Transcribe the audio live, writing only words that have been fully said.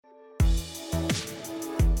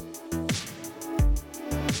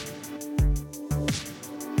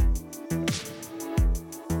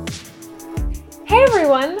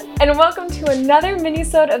And welcome to another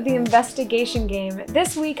mini-sode of the Investigation Game.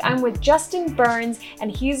 This week I'm with Justin Burns,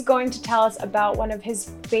 and he's going to tell us about one of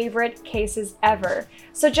his favorite cases ever.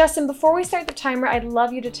 So Justin, before we start the timer, I'd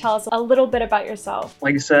love you to tell us a little bit about yourself.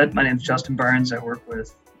 Like I said, my name is Justin Burns. I work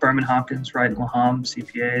with Berman Hopkins, Wright, and Laham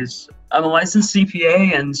CPAs. I'm a licensed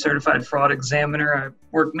CPA and certified fraud examiner. I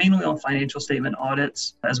work mainly on financial statement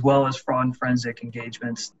audits as well as fraud and forensic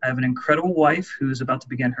engagements. I have an incredible wife who's about to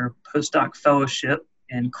begin her postdoc fellowship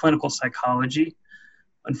in clinical psychology.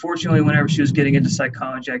 Unfortunately, whenever she was getting into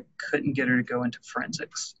psychology, I couldn't get her to go into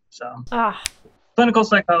forensics. So, clinical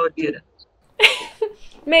psychology it is.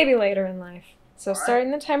 Maybe later in life. So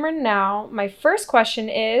starting the timer now, my first question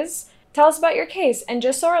is, tell us about your case. And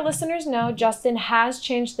just so our listeners know, Justin has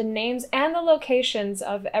changed the names and the locations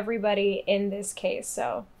of everybody in this case.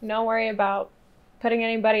 So don't worry about putting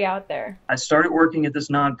anybody out there. I started working at this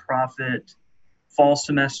nonprofit fall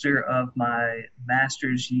semester of my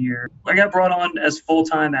master's year. I got brought on as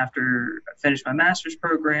full-time after I finished my master's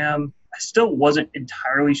program. I still wasn't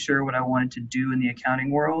entirely sure what I wanted to do in the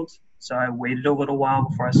accounting world, so I waited a little while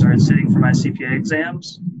before I started sitting for my CPA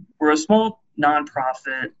exams. We're a small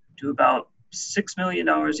nonprofit, do about $6 million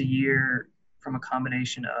a year from a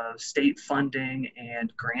combination of state funding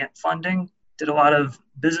and grant funding. Did a lot of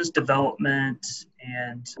business development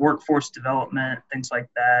and workforce development, things like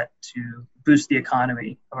that, to boost the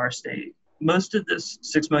economy of our state. Most of this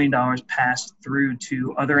 $6 million passed through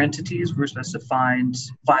to other entities. We're supposed to find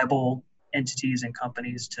viable entities and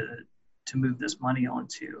companies to move this money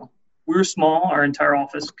onto. We were small. Our entire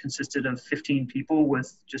office consisted of 15 people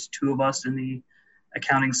with just 2 of us in the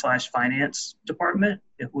accounting/finance department.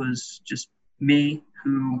 It was just me,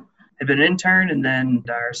 who had been an intern, and then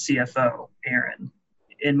our CFO, Aaron.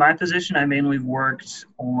 In my position, I mainly worked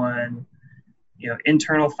on,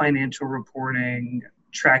 internal financial reporting,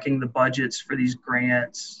 tracking the budgets for these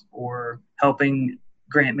grants, or helping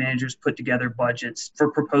grant managers put together budgets for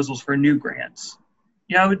proposals for new grants.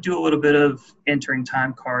 I would do a little bit of entering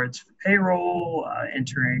time cards for payroll,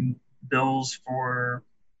 entering bills for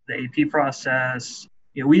the AP process.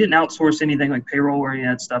 We didn't outsource anything like payroll or any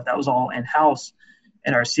of that stuff. That was all in-house.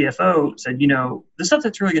 And our CFO said, the stuff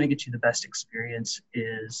that's really going to get you the best experience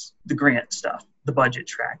is the grant stuff, the budget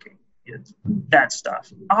tracking, that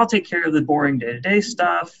stuff. I'll take care of the boring day-to-day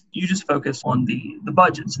stuff. You just focus on the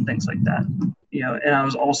budgets and things like that. And I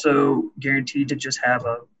was also guaranteed to just have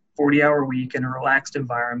a 40-hour week in a relaxed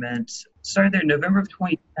environment. Started there in November of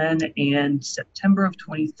 2010, and September of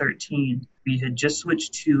 2013, we had just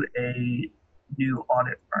switched to a new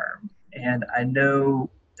audit firm. And I know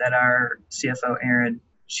that our CFO, Aaron,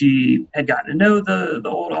 she had gotten to know the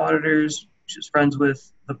old auditors. She was friends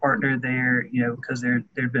with the partner there, because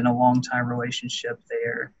there'd been a long-time relationship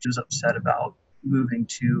there. She was upset about moving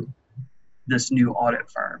to this new audit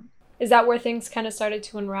firm. Is that where things kind of started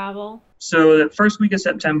to unravel? So the first week of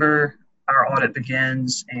September, our audit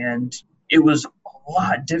begins, and it was a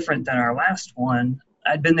lot different than our last one.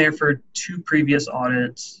 I'd been there for 2 previous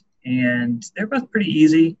audits, and they're both pretty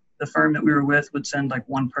easy. The firm that we were with would send like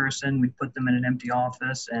one person. We'd put them in an empty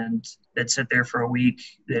office, and they'd sit there for a week.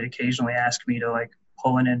 They'd occasionally ask me to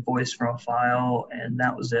pull an invoice from a file, and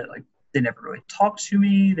that was it. They never really talked to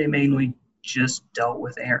me. They mainly just dealt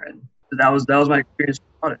with Aaron. So that was my experience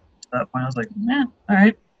with audit. To that point, I was like, all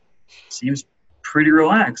right, seems pretty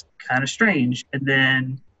relaxed, kind of strange. And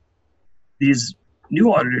then these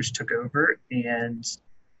new auditors took over, and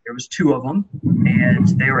there was 2 of them, and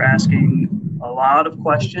they were asking a lot of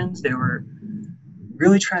questions. They were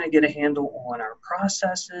really trying to get a handle on our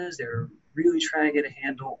processes. They were really trying to get a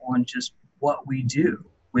handle on just what we do,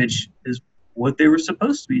 which is what they were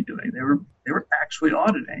supposed to be doing. They were actually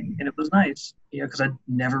auditing, and it was nice, because I'd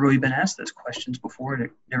never really been asked those questions before, and I'd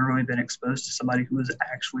never really been exposed to somebody who was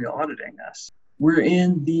actually auditing us. We're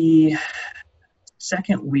in the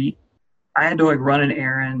second week. I had to run an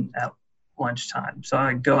errand at lunchtime, so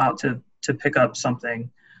I go out to pick up something.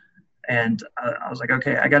 And I was like,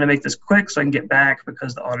 okay, I got to make this quick so I can get back,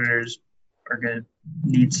 because the auditors are going to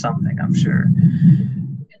need something, I'm sure.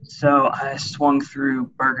 And so I swung through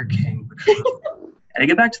Burger King. And I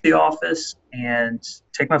get back to the office and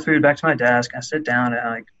take my food back to my desk. I sit down and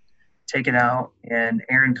I take it out. And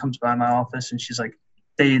Erin comes by my office, and she's like,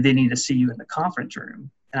 they need to see you in the conference room.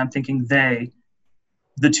 And I'm thinking the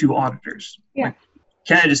 2 auditors. Yeah.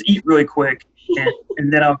 Can I just eat really quick,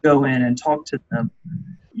 and then I'll go in and talk to them?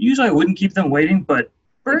 Usually I wouldn't keep them waiting, but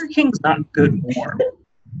Burger King's not good warm.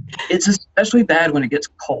 It's especially bad when it gets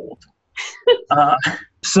cold.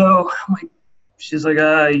 So I'm like, she's like,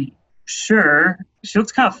 sure. She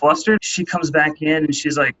looks kind of flustered. She comes back in, and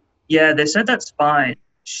she's like, yeah, they said that's fine.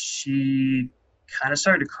 She kind of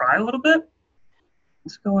started to cry a little bit.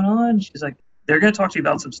 What's going on? She's like, they're going to talk to you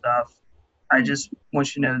about some stuff. I just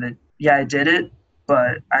want you to know that, yeah, I did it,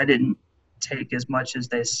 but I didn't take as much as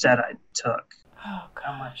they said I took. Oh,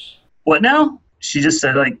 gosh. What now? She just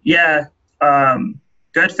said, like, yeah, go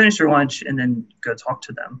ahead, finish your lunch, and then go talk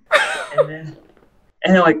to them. And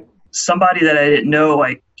then like, somebody that I didn't know,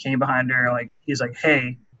 like, came behind her, like, he's like,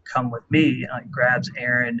 hey, come with me, and like grabs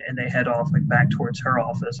Aaron, and they head off like back towards her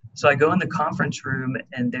office. So I go in the conference room,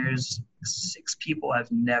 and there's 6 people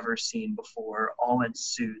I've never seen before, all in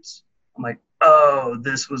suits. I'm like, oh,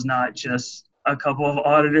 this was not just a couple of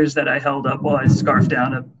auditors that I held up while I scarfed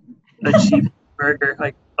down a cheap burger.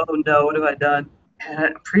 Like, oh no, what have I done? And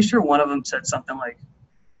I'm pretty sure one of them said something like,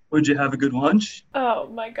 would you have a good lunch? Oh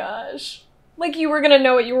my gosh. Like you were gonna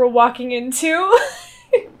know what you were walking into.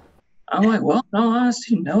 I'm like, well, no,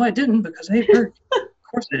 honestly, no, I didn't, because I ate burger. Of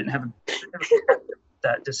course I didn't have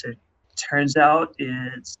that decision. Turns out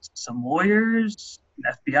it's some lawyers,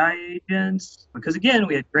 FBI agents, because again,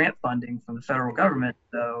 we had grant funding from the federal government.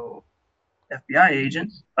 So FBI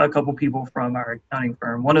agents, a couple people from our accounting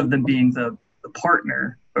firm, one of them being the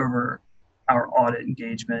partner over our audit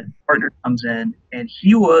engagement. Partner comes in, and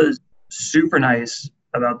he was super nice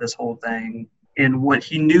about this whole thing in what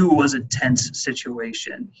he knew was a tense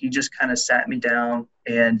situation. He just kind of sat me down,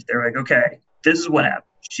 and they're like, okay, this is what happened.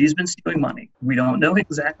 She's been stealing money. We don't know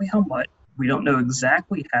exactly how much. We don't know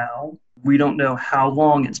exactly how. We don't know how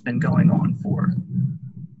long it's been going on for.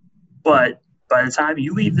 But by the time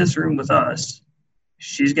you leave this room with us,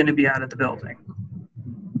 she's going to be out of the building.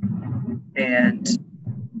 And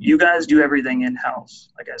you guys do everything in-house.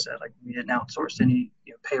 Like I said, like we didn't outsource any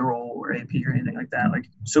payroll or AP or anything like that. Like,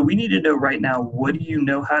 so we need to know right now, what do you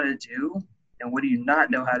know how to do and what do you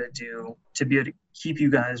not know how to do to be able to keep you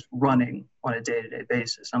guys running on a day-to-day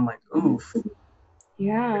basis? I'm like, oof.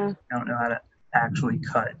 Yeah. I don't know how to actually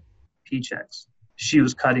cut paychecks. She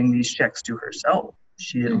was cutting these checks to herself.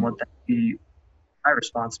 She didn't want that to be my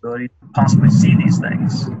responsibility to possibly see these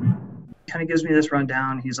things. Kind of gives me this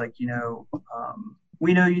rundown. He's like,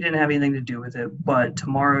 we know you didn't have anything to do with it, but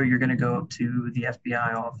tomorrow you're going to go up to the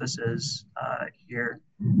FBI offices here.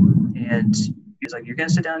 And he's like, you're going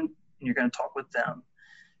to sit down and you're going to talk with them.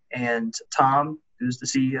 And Tom, who's the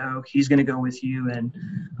CEO, he's going to go with you. And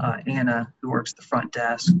Anna, who works the front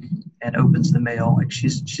desk and opens the mail, like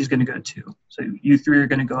she's going to go too. So you 3 are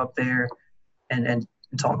going to go up there and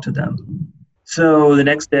talk to them. So the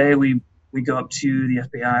next day we go up to the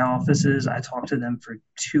FBI offices. I talk to them for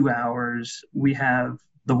 2 hours. We have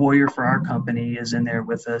the lawyer for our company is in there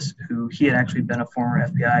with us, who he had actually been a former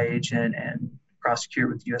FBI agent and prosecutor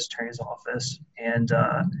with the U.S. Attorney's Office. And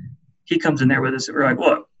he comes in there with us. We're like,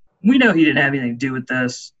 look, we know he didn't have anything to do with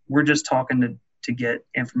this. We're just talking to get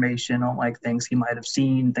information on like things he might have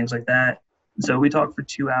seen, things like that. So we talked for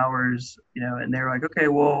 2 hours, and they're like, okay,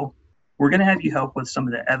 well, we're going to have you help with some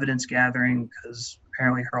of the evidence gathering, because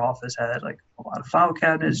apparently her office had like a lot of file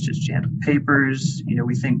cabinets, just jammed with papers.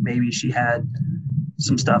 We think maybe she had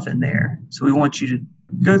some stuff in there. So we want you to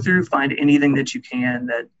go through, find anything that you can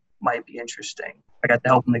that might be interesting. I got to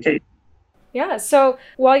help in the case. Yeah. So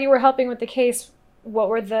while you were helping with the case, what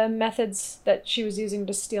were the methods that she was using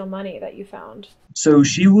to steal money that you found? So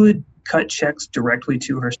she would cut checks directly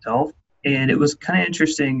to herself. And it was kind of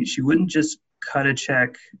interesting. She wouldn't just cut a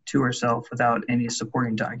check to herself without any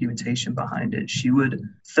supporting documentation behind it. She would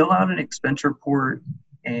fill out an expense report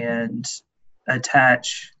and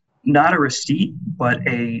attach not a receipt, but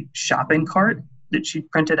a shopping cart that she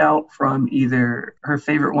printed out from either her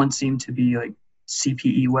favorite one seemed to be like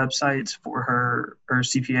CPE websites for her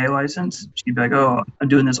CPA license. She'd be like, oh, I'm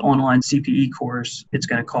doing this online CPE course. It's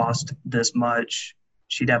going to cost this much.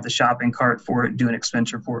 She'd have the shopping cart for it, do an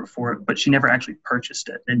expense report for it, but she never actually purchased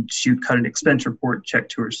it. And she would cut an expense report check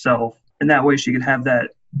to herself. And that way she could have that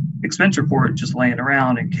expense report just laying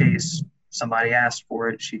around in case somebody asked for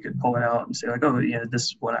it. She could pull it out and say like, oh, this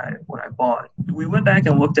is what I bought. We went back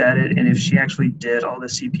and looked at it. And if she actually did all the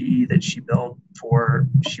CPE that she billed for,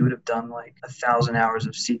 she would have done like 1,000 hours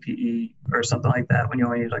of CPE or something like that when you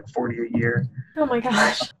only need like 40 a year. Oh my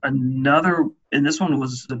gosh. And this one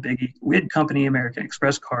was the biggie. We had company American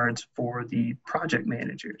Express cards for the project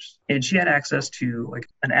managers. And she had access to like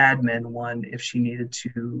an admin one if she needed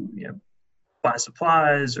to, buy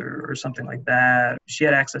supplies or something like that. She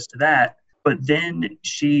had access to that. But then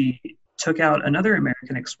she took out another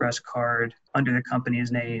American Express card under the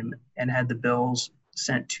company's name and had the bills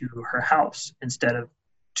sent to her house instead of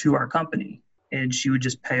to our company. And she would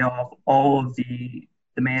just pay off all of the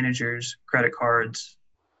managers' credit cards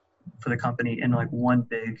for the company in like one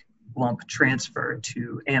big lump transfer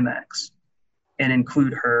to Amex and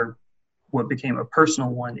include her what became a personal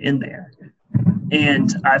one in there.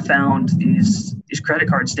 And I found these credit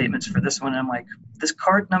card statements for this one. And I'm like, this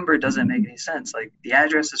card number doesn't make any sense. Like, the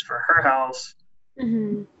address is for her house,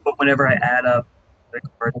 but whenever I add up the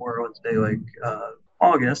card for, let's say, like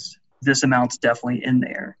August, this amount's definitely in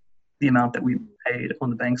there. The amount that we paid on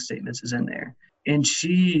the bank statements is in there. And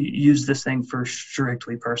she used this thing for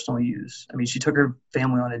strictly personal use. I mean, she took her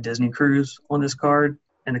family on a Disney cruise on this card,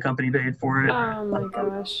 and the company paid for it. Oh my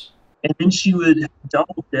gosh. And then she would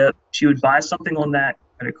double dip. She would buy something on that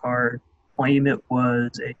credit card, claim it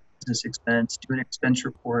was a business expense, do an expense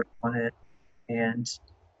report on it, and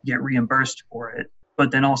get reimbursed for it. But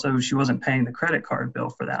then also she wasn't paying the credit card bill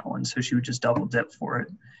for that one. So she would just double dip for it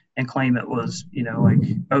and claim it was, like,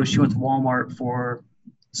 oh, she went to Walmart for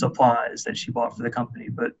supplies that she bought for the company.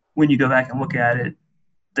 But when you go back and look at it,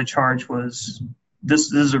 the charge was,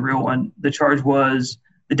 this is a real one. The charge was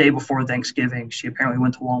the day before Thanksgiving, she apparently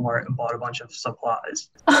went to Walmart and bought a bunch of supplies.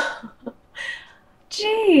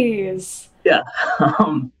 Jeez. Yeah.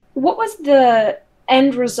 What was the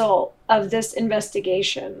end result of this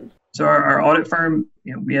investigation? So our audit firm,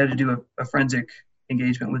 we had to do a forensic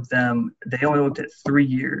engagement with them. They only looked at 3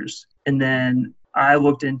 years. And then I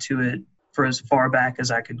looked into it for as far back as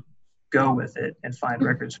I could go with it and find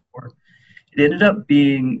records for. It ended up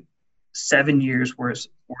being 7 years worth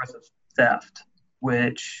of theft,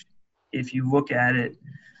 which, if you look at it,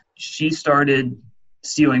 she started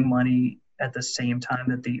stealing money at the same time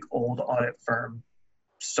that the old audit firm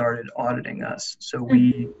started auditing us. So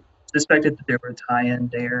we suspected that there were a tie-in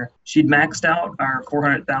there. She'd maxed out our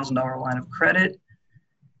 $400,000 line of credit.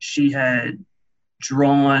 She had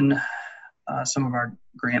drawn some of our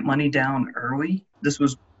grant money down early. This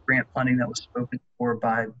was grant funding that was spoken for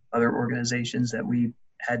by other organizations that we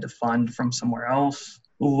had to fund from somewhere else.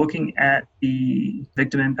 Looking at the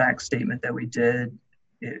victim impact statement that we did,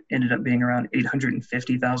 it ended up being around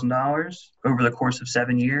 $850,000 over the course of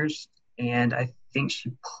 7 years. And I think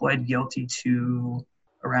she pled guilty to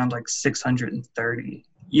around like 630.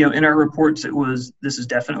 In our reports, it was, this is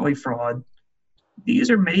definitely fraud.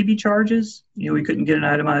 These are maybe charges. We couldn't get an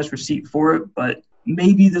itemized receipt for it, but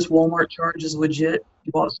maybe this Walmart charge is legit.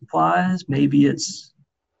 You bought supplies. Maybe it's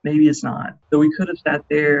not. So we could have sat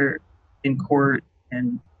there in court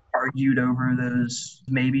and argued over those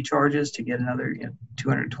maybe charges to get another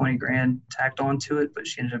 $220,000 tacked onto it, but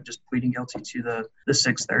she ended up just pleading guilty to the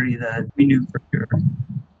 630 that we knew for sure.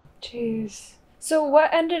 Jeez. So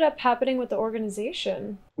what ended up happening with the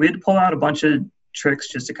organization? We had to pull out a bunch of tricks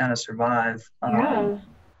just to kind of survive.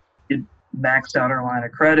 It maxed out our line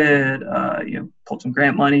of credit, pulled some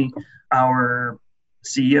grant money. Our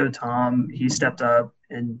CEO, Tom, he stepped up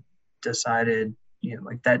and decided,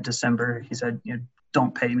 like that December, he said,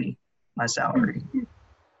 don't pay me my salary,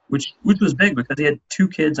 which was big because he had 2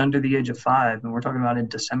 kids under the age of 5. And we're talking about in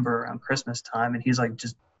December around Christmas time. And he's like,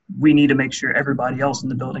 we need to make sure everybody else in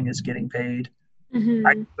the building is getting paid.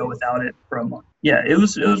 I could go without it for a month. Yeah, it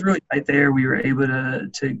was really tight there. We were able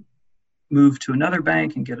to move to another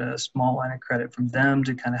bank and get a small line of credit from them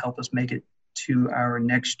to kind of help us make it to our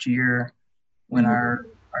next year when our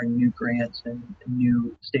new grants and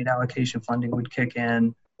new state allocation funding would kick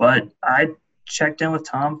in. But I checked in with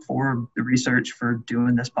Tom for the research for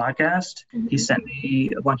doing this podcast. He sent me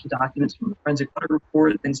a bunch of documents from the forensic audit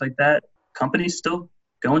report, things like that. Company's still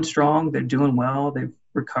going strong. They're doing well. They've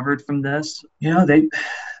recovered from this. They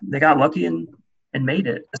got lucky and made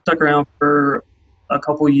it. I stuck around for a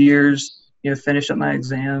couple years, finished up my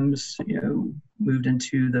exams, moved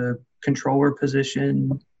into the controller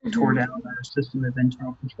position, tore down our system of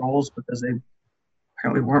internal controls because they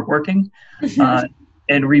apparently weren't working,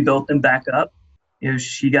 and rebuilt them back up.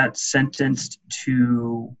 She got sentenced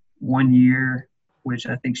to 1 year, which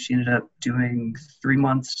I think she ended up doing 3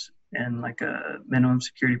 months in like a minimum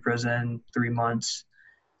security prison, 3 months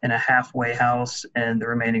in a halfway house, and the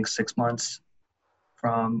remaining 6 months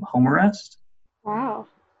from home arrest. Wow.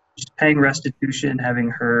 She's paying restitution, having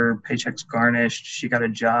her paychecks garnished. She got a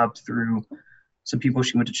job through some people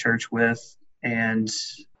she went to church with. And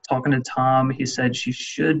talking to Tom, he said she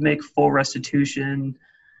should make full restitution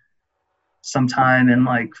sometime in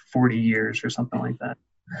like 40 years or something like that.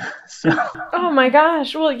 So. Oh my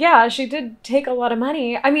gosh. Well, yeah, she did take a lot of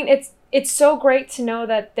money. I mean, it's so great to know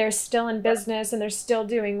that they're still in business and they're still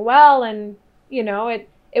doing well, and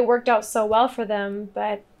it worked out so well for them,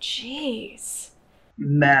 but jeez.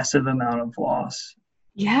 Massive amount of loss.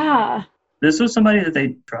 Yeah. This was somebody that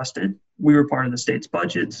they trusted. We were part of the state's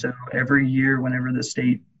budget, so every year whenever the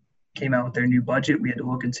state came out with their new budget, we had to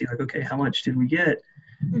look and see like, okay, how much did we get?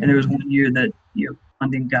 And there was 1 year that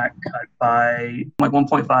funding got cut by like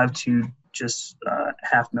 1.5 to just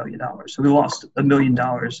 $500,000. So we lost $1 million.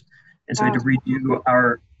 And so we had to redo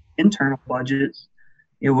our internal budgets,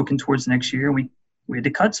 looking towards next year. We had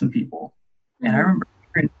to cut some people. And I remember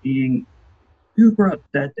being super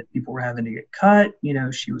upset that people were having to get cut.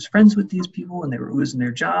 She was friends with these people and they were losing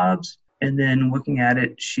their jobs. And then looking at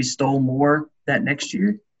it, she stole more that next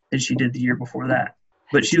year than she did the year before that.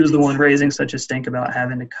 But she was the one raising such a stink about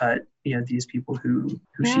having to cut, these people who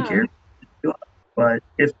she cared about. But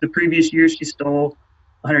if the previous year she stole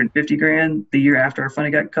 $150,000, the year after our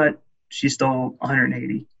funding got cut, she stole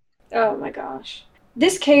 $180,000. Oh my gosh.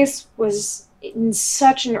 This case was in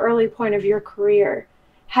such an early point of your career.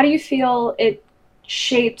 How do you feel it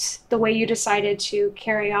shaped the way you decided to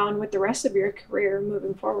carry on with the rest of your career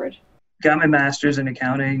moving forward? Got my master's in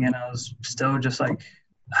accounting, and I was still just like,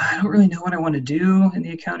 I don't really know what I want to do in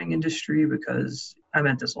the accounting industry, because I'm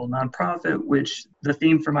at this old nonprofit, which the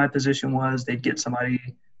theme for my position was they'd get somebody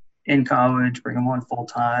in college, bring them on full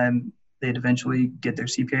time. They'd eventually get their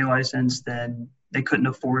CPA license. Then they couldn't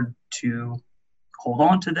afford to hold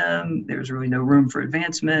on to them. There was really no room for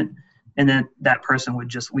advancement. And then that person would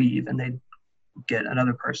just leave and they'd get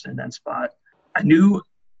another person in that spot. I knew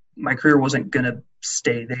my career wasn't going to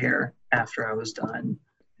stay there after I was done.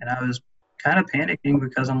 And I was kind of panicking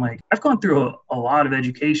because I'm like, I've gone through a lot of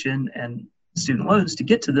education and student loans to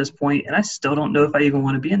get to this point, and I still don't know if I even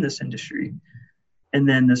want to be in this industry. And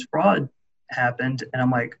then this fraud happened, and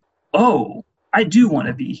I'm like, oh, I do want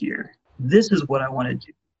to be here. This is what I want to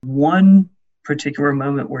do. One particular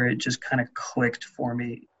moment where it just kind of clicked for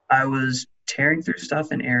me, I was tearing through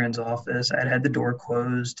stuff in Aaron's office. I'd had the door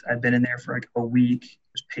closed. I'd been in there for like a week.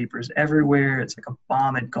 There's papers everywhere. It's like a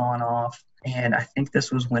bomb had gone off. And I think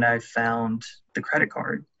this was when I found the credit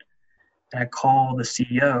card. And I called the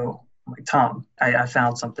CEO. I'm like, Tom, I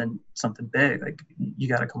found something big. Like, you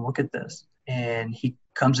got to come look at this. And he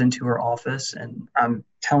comes into her office, and I'm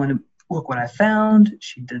telling him, look what I found.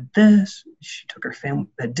 She did this. She took her family,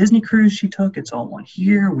 that Disney cruise she took. It's all on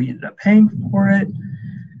here. We ended up paying for it.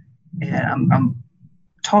 And I'm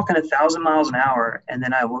talking 1,000 miles an hour. And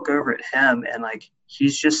then I look over at him, and like,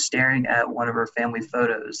 he's just staring at one of her family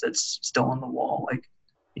photos that's still on the wall. Like,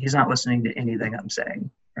 he's not listening to anything I'm saying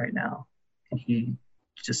right now. And he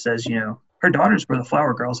just says, her daughters were the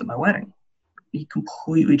flower girls at my wedding. He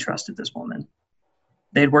completely trusted this woman.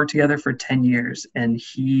 They'd worked together for 10 years, and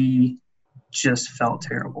he just felt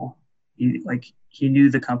terrible. He knew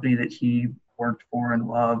the company that he worked for and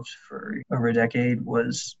loved for over a decade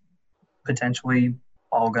was potentially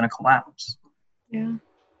all going to collapse. Yeah.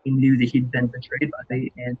 He knew that he'd been betrayed by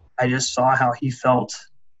me, and I just saw how he felt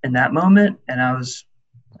in that moment, and I was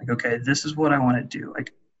like, okay, this is what I want to do.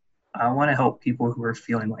 Like, I want to help people who are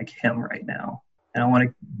feeling like him right now, and I want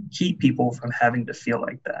to keep people from having to feel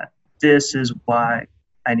like that. This is why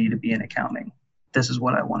I need to be in accounting. This is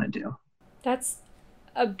what I want to do. That's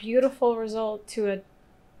a beautiful result to a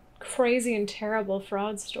crazy and terrible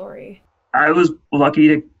fraud story. I was lucky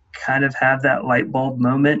to kind of have that light bulb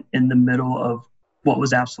moment in the middle of what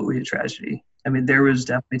was absolutely a tragedy. I mean, there was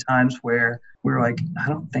definitely times where we were like, I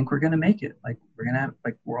don't think we're going to make it. Like,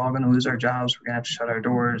 we're all going to lose our jobs. We're going to have to shut our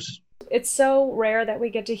doors. It's so rare that we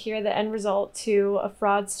get to hear the end result to a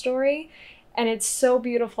fraud story. And it's so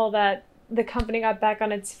beautiful that the company got back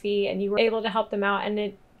on its feet and you were able to help them out, and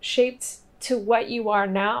it shaped to what you are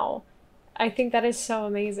now. I think that is so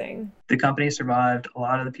amazing. The company survived. A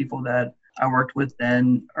lot of the people that I worked with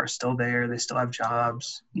then are still there. They still have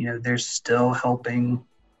jobs. They're still helping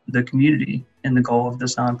the community in the goal of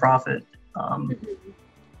this nonprofit.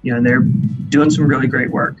 And they're doing some really great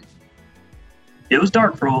work. It was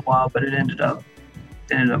dark for a little while, but it ended up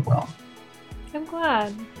well. I'm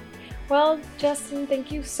glad. Well, Justin,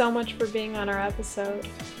 thank you so much for being on our episode.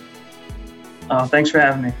 Thanks for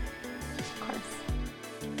having me. Of course.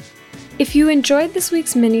 If you enjoyed this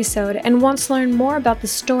week's mini-sode and want to learn more about the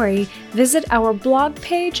story, visit our blog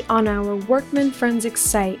page on our Workman Forensics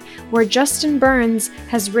site, where Justin Burns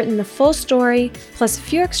has written the full story, plus a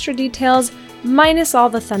few extra details, minus all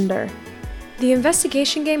the thunder. The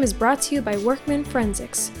investigation game is brought to you by Workman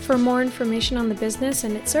Forensics. For more information on the business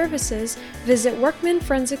and its services, visit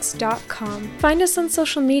workmanforensics.com. Find us on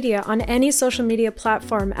social media on any social media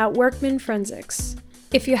platform at Workman Forensics.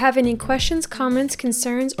 If you have any questions, comments,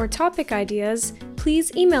 concerns, or topic ideas,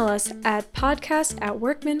 please email us at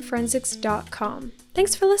podcast@workmanforensics.com.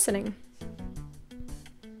 Thanks for listening.